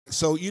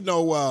So,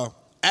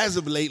 as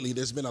of lately,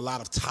 there's been a lot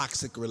of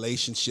toxic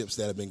relationships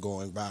that have been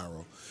going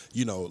viral.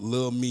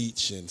 Lil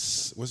Meech and,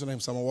 what's her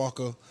name, Summer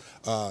Walker?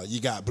 You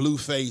got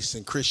Blueface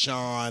and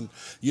Krishan.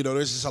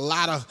 There's just a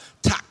lot of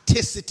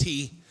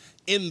toxicity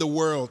in the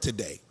world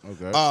today.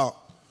 Okay.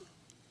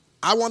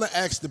 I want to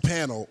ask the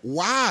panel,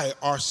 why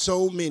are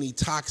so many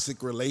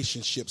toxic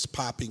relationships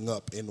popping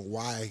up, and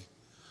why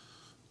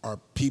are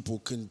people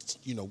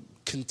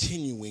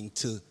continuing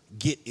to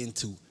get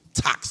into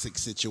toxic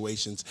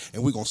situations?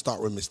 And we're going to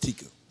start with Ms.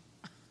 Tika.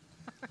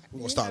 We're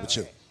going to start with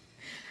you.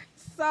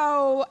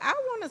 So I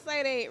want to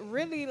say that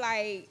really,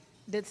 like,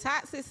 the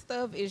toxic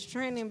stuff is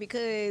trending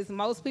because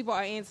most people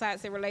are in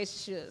toxic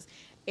relationships.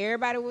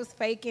 Everybody was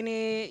faking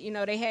it.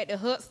 They had the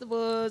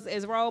Huxtables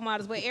as role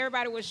models, but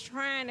everybody was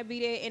trying to be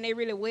there, and they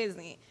really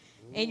wasn't.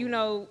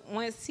 And,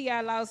 once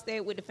T.I. lost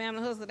that with the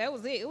Family Hustle, that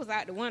was it. It was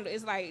out the window.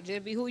 It's like,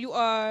 just be who you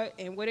are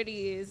and what it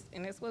is,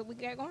 and that's what we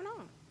got going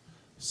on.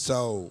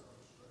 So,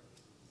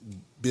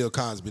 Bill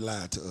Cosby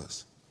lied to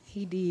us.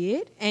 He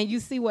did, and you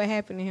see what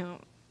happened to him.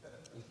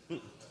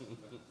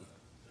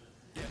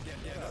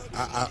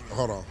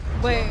 Hold on.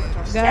 But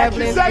God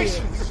bless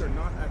Accusations.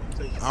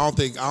 I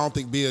don't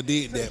think Bill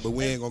did that, but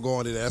we ain't gonna go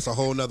into that. That's a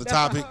whole nother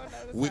topic.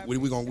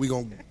 We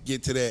gonna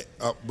get to that.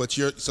 But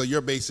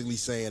you're basically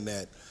saying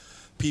that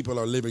people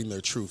are living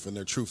their truth, and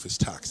their truth is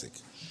toxic.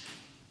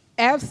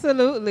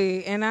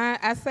 Absolutely, and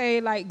I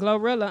say, like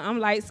Glorilla, I'm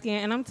light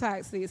skinned and I'm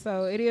toxic,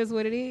 so it is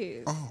what it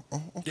is. Oh,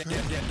 okay.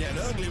 That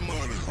ugly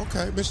money.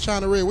 Okay, Miss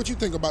China Red, what you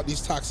think about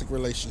these toxic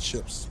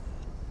relationships?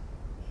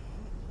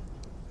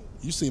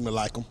 You seem to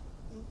like them.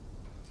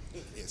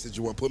 Yeah, since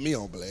you want to put me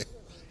on blast.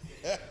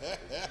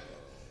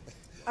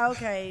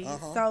 Okay,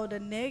 so the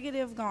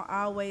negative gonna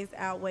always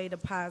outweigh the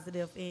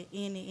positive in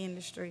any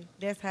industry.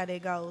 That's how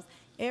that goes.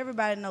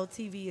 Everybody know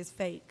TV is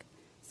fake,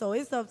 so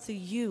it's up to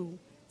you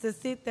to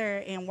sit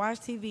there and watch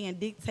TV and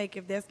dictate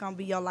if that's gonna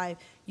be your life.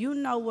 You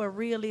know what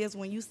real is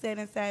when you sit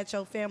inside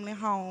your family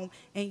home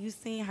and you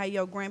seen how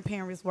your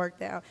grandparents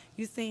worked out.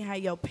 You seen how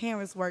your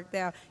parents worked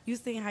out. You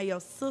seen how your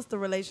sister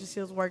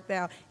relationships worked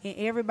out and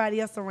everybody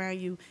else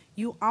around you.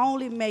 You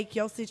only make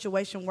your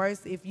situation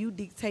worse if you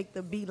dictate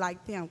to be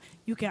like them.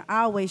 You can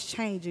always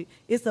change it.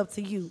 It's up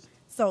to you.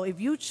 So if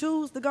you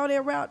choose to go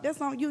that route, that's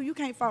on you. You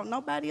can't fault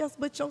nobody else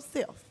but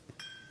yourself.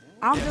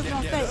 I'm just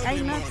going to say,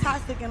 ain't nothing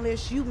toxic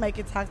unless you make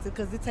it toxic,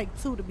 because it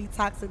takes two to be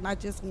toxic, not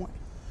just one.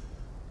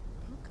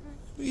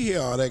 We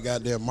hear all that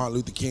goddamn Martin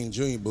Luther King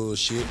Jr.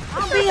 bullshit.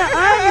 I'm being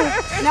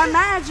honest. Now,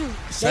 mind you,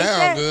 they Sound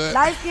said good.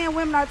 light-skinned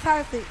women are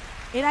toxic.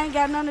 It ain't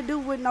got nothing to do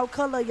with no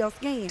color of your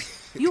skin.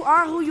 You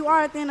are who you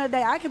are at the end of the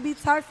day. I can be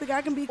toxic,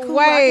 I can be cool,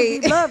 I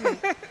can be loving.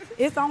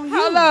 It's on you.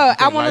 Hold up,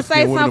 I want to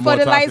say something for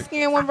the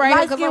light-skinned women right here,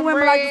 because Light-skinned I'm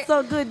women red. like to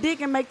suck good dick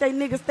and make they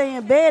niggas stay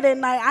in bed at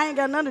night. I ain't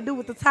got nothing to do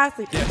with the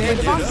toxic. But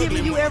if I'm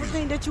giving you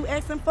everything that you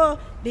asking for,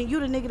 then you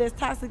the nigga that's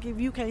toxic if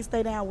you can't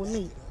stay down with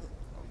me.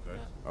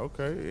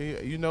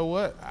 Okay, you know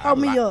what? Hold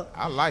me up.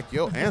 I like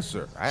your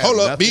answer. I have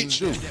Hold up, nothing bitch.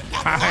 to do.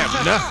 I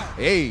have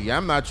nothing. Hey,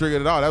 I'm not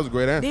triggered at all. That was a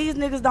great answer. These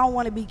niggas don't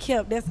want to be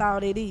kept. That's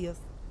all it is.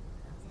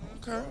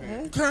 Okay.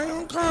 I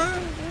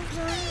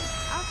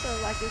feel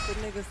like it's the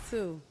niggas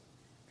too,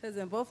 because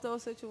in both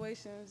those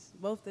situations,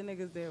 both the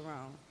niggas did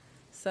wrong.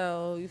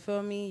 So you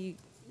feel me?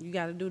 You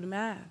got to do the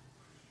math.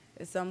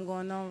 There's something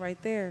going on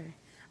right there.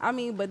 I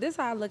mean, but this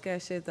how I look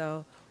at shit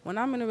though. When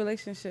I'm in a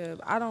relationship,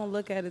 I don't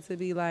look at it to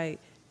be like,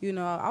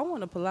 I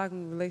want a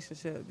polygamy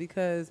relationship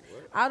because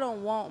I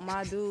don't want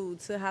my dude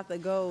to have to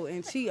go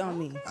and cheat on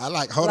me. I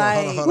like, hold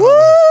on.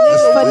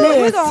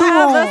 We're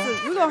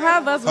gonna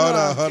have us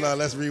Hold on,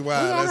 let's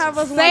rewind. We're gonna have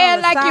us Say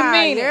it like you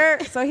mean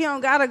it. So he don't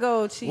gotta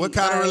go cheat. What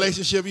kind of like-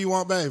 relationship you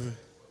want, baby?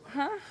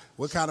 Huh?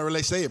 What kind of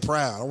relationship? Say it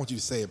proud. I want you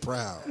to say it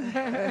proud. What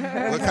kind of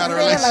Say it like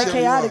relationship you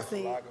chaotic want?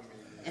 said.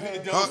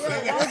 Hey,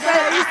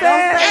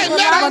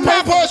 let her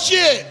pop her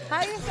shit.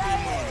 How you say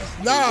it?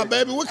 Nah,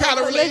 baby, what kind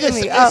of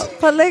Polygamy. relationship?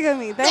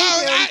 Polygamy. Thank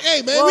you.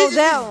 Hey, man, What was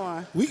that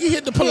one? we can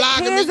hit the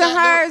polygamy. His and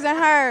goddamn. hers and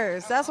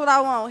hers. That's what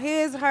I want.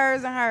 His,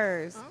 hers, and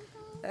hers.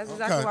 That's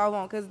exactly Okay. what I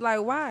want. Because,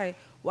 like, why?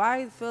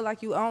 Why feel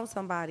like you own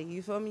somebody?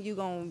 You feel me? You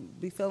going to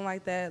be feeling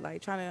like that,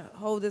 like trying to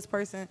hold this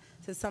person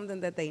to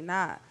something that they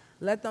not.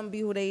 Let them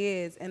be who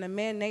they is. And the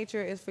man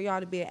nature is for y'all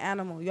to be an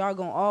animal. Y'all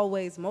going to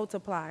always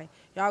multiply.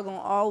 Y'all going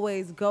to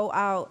always go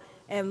out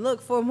and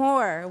look for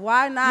more.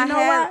 Why not You know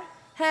have why?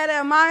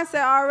 that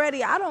mindset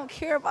already? I don't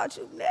care about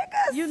you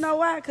niggas. You know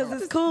why? Because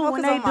it's Just cool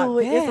when focus they on do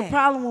my it. It's a bag.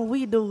 problem when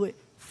we do it.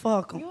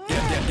 Fuck them. All right,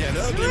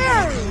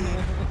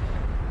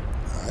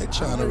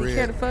 China I don't really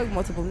care Red. to fuck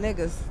multiple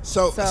niggas.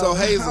 So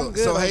Hazel, I'm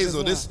good on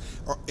Hazel, this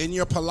in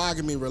your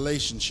polygamy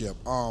relationship,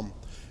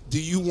 do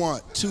you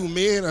want 2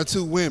 men or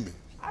 2 women?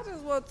 I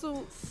just want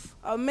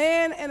a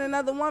man and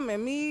another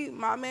woman. Me,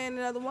 my man, and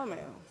another woman.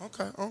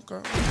 Okay. I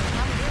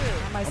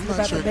might slip not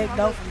out sure. the back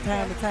door from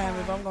time to time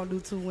if I'm going to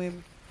do 2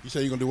 women. You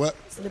say you gonna do what?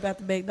 Slip out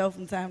the back door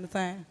from time to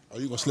time.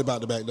 Or you gonna slip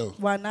out the back door?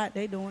 Why not?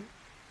 They doing it.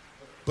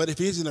 But if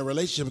he's in a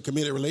relationship, a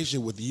committed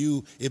relationship with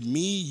you, if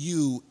me,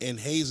 you, and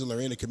Hazel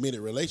are in a committed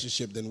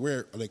relationship, then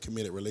we're in a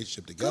committed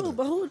relationship together.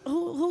 Cool, but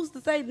who's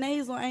to say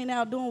Hazel ain't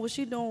out doing what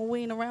she doing,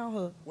 we ain't around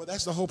her? Well,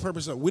 that's the whole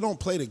purpose of. We don't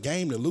play the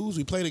game to lose.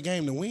 We play the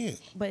game to win.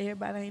 But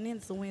everybody ain't in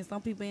it to win.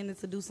 Some people in it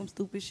to do some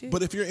stupid shit.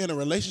 But if you're in a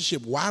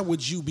relationship, why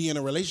would you be in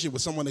a relationship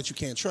with someone that you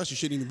can't trust? You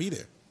shouldn't even be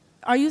there.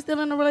 Are you still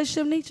in a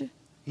relationship, Nietzsche?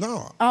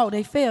 No. Oh,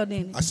 they failed,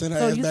 didn't it? I sent her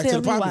so ass you back to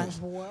tell the me why. populace.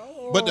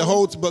 But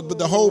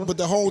the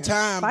whole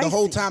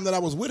time that I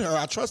was with her,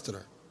 I trusted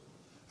her.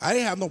 I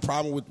didn't have no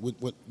problem with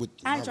I ain't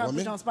my trying to woman.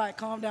 put you on spot.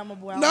 Calm down, my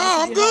boy. No,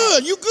 I'm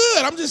good. You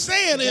good. I'm just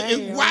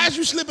saying. Why is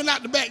you slipping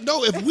out the back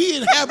door? If we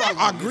didn't have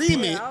an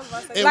agreement,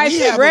 and Like we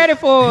shit have ready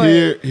for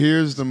it.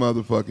 Here's the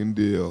motherfucking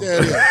deal.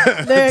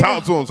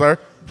 Talk to him, sir.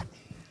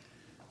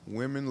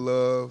 Women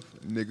love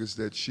niggas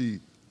that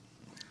cheat,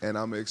 and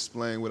I'm gonna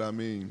explain what I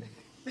mean.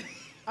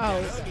 Oh,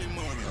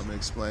 I'm gonna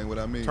explain what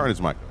I mean. Turn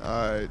his mic.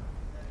 All right.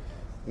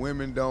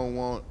 Women don't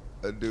want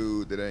a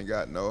dude that ain't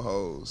got no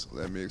hoes.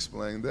 Let me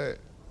explain that.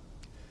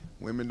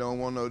 Women don't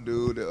want no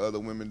dude that other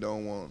women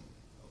don't want.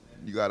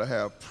 You gotta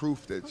have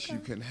proof that you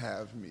can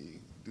have me.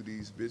 Do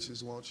these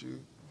bitches want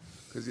you?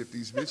 Because if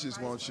these bitches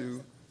want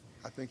you,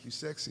 I think you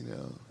sexy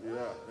now. You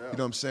know what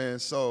I'm saying?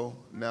 So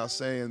now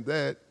saying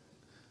that,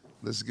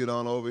 let's get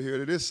on over here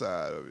to this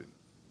side of it.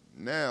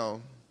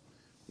 Now,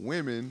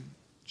 women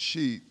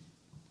cheat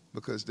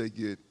because they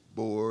get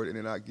bored and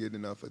they're not getting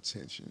enough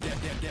attention.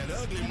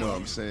 You know what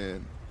I'm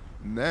saying?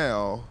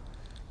 Now,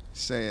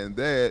 saying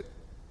that,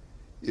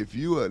 if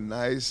you a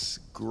nice,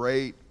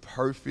 great,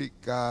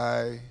 perfect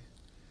guy,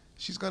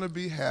 she's gonna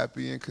be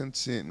happy and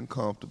content and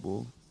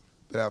comfortable.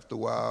 But after a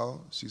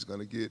while, she's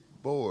gonna get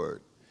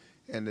bored.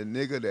 And the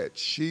nigga that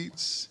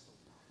cheats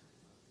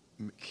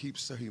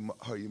keeps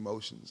her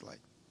emotions like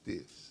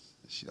this.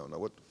 She don't know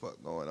what the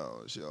fuck going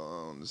on. She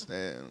don't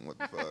understand what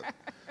the fuck.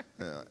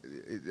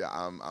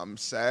 I'm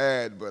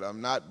sad, but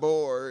I'm not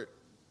bored.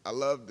 I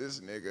love this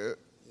nigga.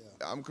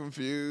 I'm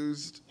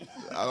confused.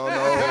 I don't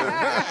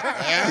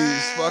know.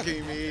 He's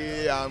fucking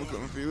me. I'm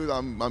confused.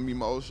 I'm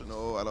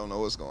emotional. I don't know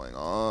what's going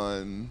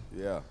on.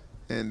 Yeah.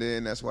 And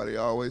then that's why they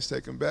always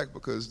take him back,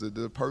 because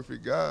the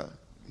perfect guy,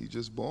 he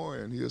just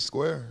boring. He a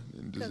square.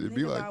 And just, it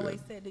be like always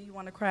that. said, do you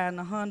want to cry in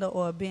a Honda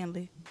or a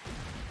Bentley?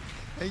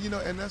 And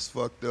and that's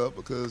fucked up,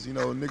 because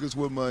niggas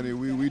with money,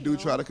 we do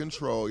try to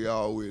control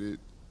y'all with it.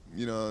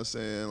 You know what I'm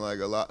saying? Like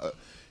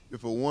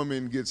if a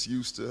woman gets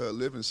used to her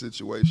living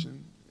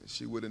situation,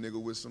 she with a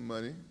nigga with some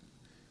money,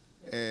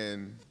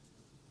 and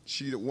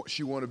she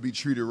want to be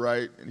treated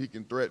right, and he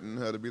can threaten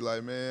her to be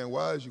like, man,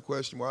 why is you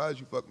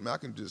fucking? I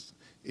can just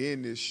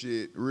end this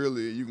shit.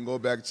 Really, you can go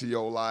back to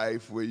your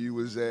life where you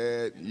was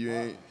at. You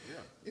ain't.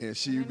 And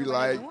she be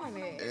like,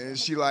 and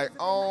she like,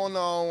 oh no,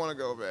 I don't want to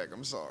go back.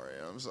 I'm sorry.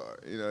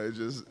 It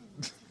just,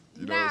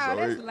 nah,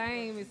 that's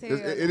lame as hell.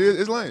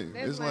 It's lame.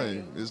 That's It's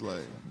lame. It's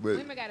lame. But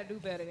women gotta do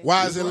better than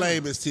Why is it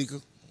lame, Miss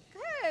Tika?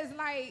 Because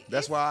like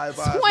that's it's why I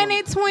advise women to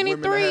have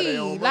 2023.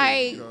 their own money,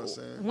 Like you know what I'm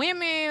saying?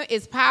 women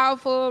is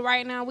powerful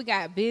right now. We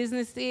got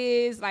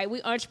businesses, like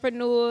we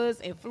entrepreneurs,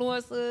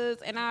 influencers,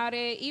 and all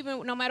that.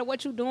 Even no matter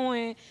what you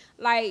doing,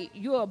 like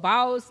you a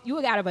boss, you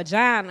got a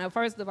vagina.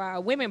 First of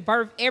all, women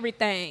birth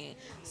everything.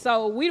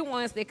 So we the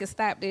ones that can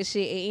stop this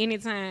shit at any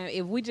time.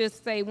 If we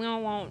just say we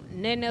don't want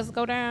nothing else to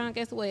go down,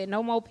 guess what?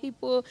 No more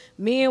people,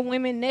 men,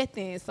 women,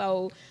 nothing.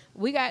 So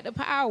we got the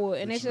power,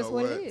 and that's just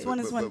what it is.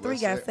 2023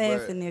 got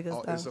sassy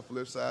niggas, though. It's a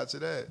flip side to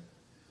that.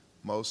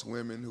 Most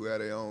women who have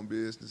their own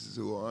businesses,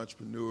 who are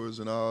entrepreneurs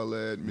and all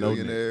that,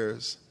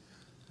 millionaires,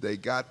 they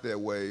got that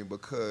way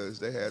because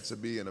they had to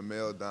be in a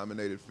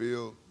male-dominated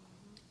field,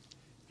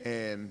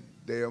 and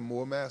they are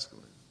more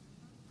masculine.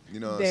 You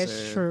know what I'm saying?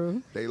 That's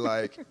true. They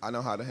like, I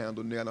know how to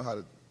handle niggas, I know how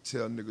to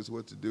tell niggas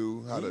what to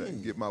do, how to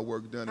get my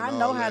work done and I all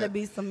know how that. to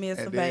be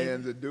submissive, And baby.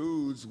 then the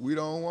dudes, we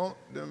don't want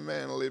them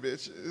manly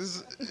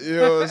bitches. You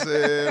know what I'm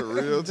saying?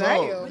 Real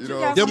talk. You know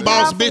what I'm Them saying?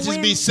 boss Powerful bitches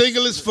be women.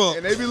 single as fuck.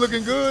 And they be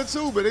looking good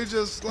too, but they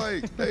just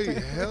like, they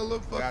hella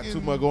fucking. Got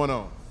too much going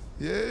on.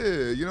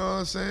 Yeah, you know what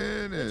I'm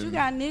saying? And You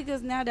got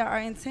niggas now that are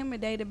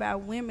intimidated by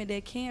women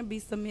that can be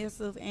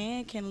submissive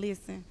and can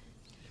listen.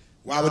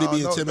 Why would he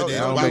be No, intimidated?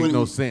 That Why don't would make he-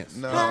 no sense.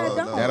 No,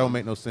 That don't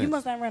make no You sense.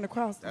 must have ran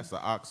across them. That's an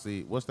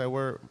oxy. What's that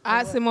word?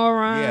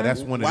 Oxymoron. Yeah,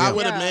 that's one of Why them.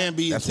 would a man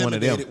be That's one of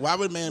them. intimidated? Why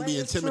would a man be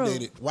Well, it's true.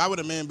 intimidated? Why would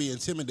a man be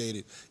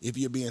intimidated if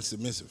you're being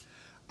submissive?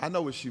 I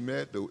know what she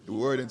meant. The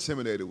word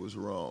intimidated was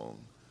wrong.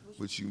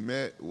 What you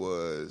meant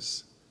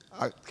was,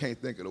 I can't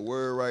think of the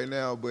word right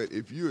now, but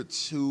if you're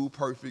too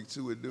perfect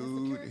to a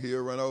dude,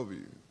 he'll run over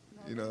you.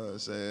 You know what I'm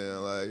saying?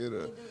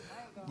 Like,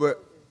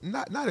 but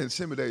not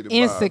intimidated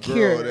Insecure.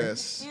 by a girl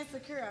that's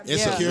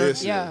Insecure?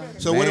 Yeah.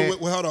 So Man.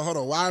 hold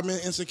on. Why are men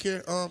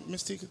insecure,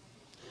 Miss Tika?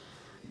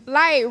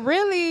 Like,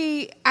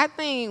 really, I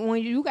think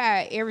when you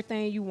got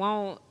everything you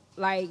want,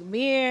 like,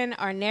 men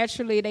are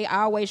naturally, they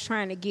always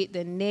trying to get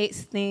the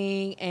next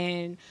thing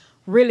and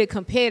really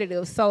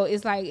competitive. So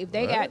it's like if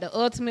they got the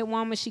ultimate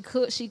woman, she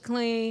cook, she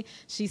clean,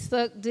 she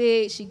suck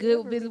dick, she good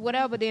with business,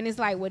 whatever, then it's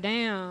like, well,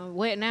 damn,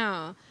 what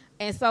now?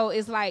 And so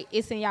it's like,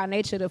 it's in y'all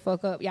nature to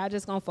fuck up. Y'all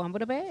just gonna fumble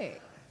the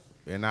bag.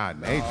 In our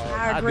nature.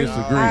 I agree.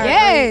 disagree.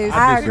 Yes.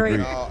 I disagree.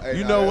 agree. Oh, hey,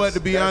 You nah, know what? that's- To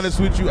be that's- honest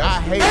with you, I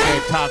that's- hate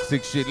that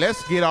toxic shit.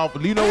 Let's get off.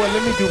 You know what?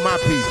 Let me do my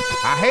piece.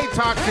 I hate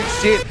toxic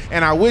shit,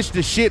 and I wish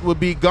the shit would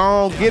be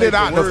gone. Get it the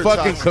out the word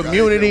fucking toxic. I hate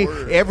community. that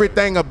word.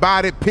 Everything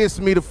about it pissed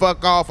me the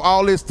fuck off.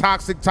 All this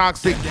toxic, gonna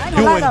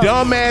doing lie though.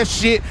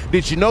 dumbass shit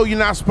that you know you're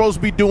not supposed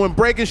to be doing,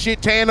 breaking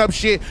shit, tearing up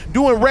shit,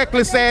 doing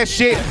reckless ass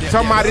shit.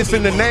 Talking about this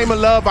in the name of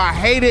love. I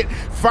hate it.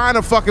 Find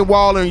a fucking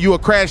wall and you a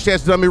crash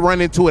test dummy,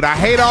 run into it. I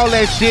hate all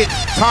that shit.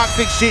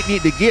 Toxic shit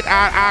need to get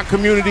out our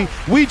community.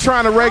 We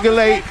trying to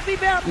regulate. Sex be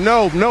better.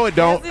 No, it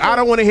don't. Yes, it I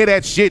don't do. want to hear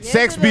that shit. Yes,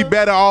 Sex it be do.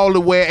 better all the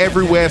way,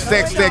 everywhere. it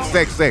Sex.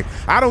 don't.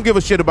 I don't give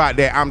a shit about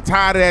that. I'm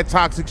tired of that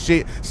toxic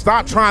shit.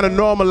 Stop trying to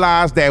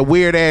normalize that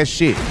weird ass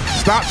shit.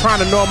 Stop trying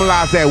to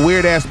normalize that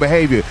weird ass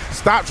behavior.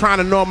 Stop trying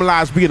to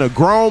normalize being a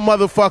grown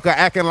motherfucker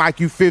acting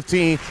like you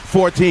 15,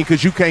 14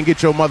 because you can't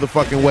get your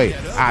motherfucking way.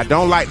 I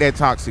don't like that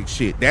toxic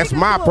shit. That's Niggas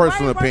my do it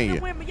personal way worse than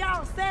opinion. women.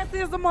 Y'all sassy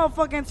as a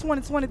motherfucker in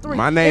 2023.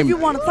 My name- If you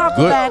want to talk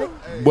Good. about it.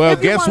 Well, if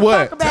you guess wanna what?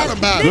 talk about Tell 'em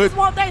about it. it. Niggas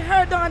want they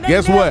hair done. They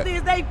Guess what?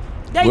 nails did,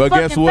 They Well,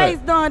 fucking guess what? face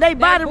done. They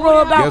body booty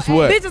rubbed hole. out. Guess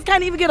what? Bitches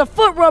can't even get a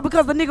foot rub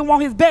because the nigga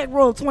want his back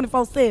rubbed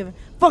 24/7.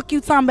 Fuck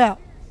you talking about.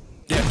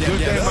 Good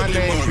thing my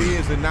name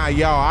is and not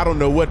y'all. I don't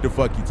know what the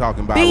fuck you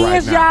talking about right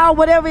Beans, now. y'all,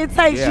 whatever it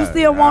takes, you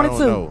still want it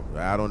too.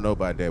 I don't know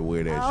about that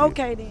weird ass shit.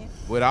 Okay then.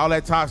 With all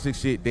that toxic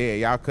shit there,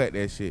 y'all cut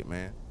that shit,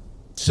 man.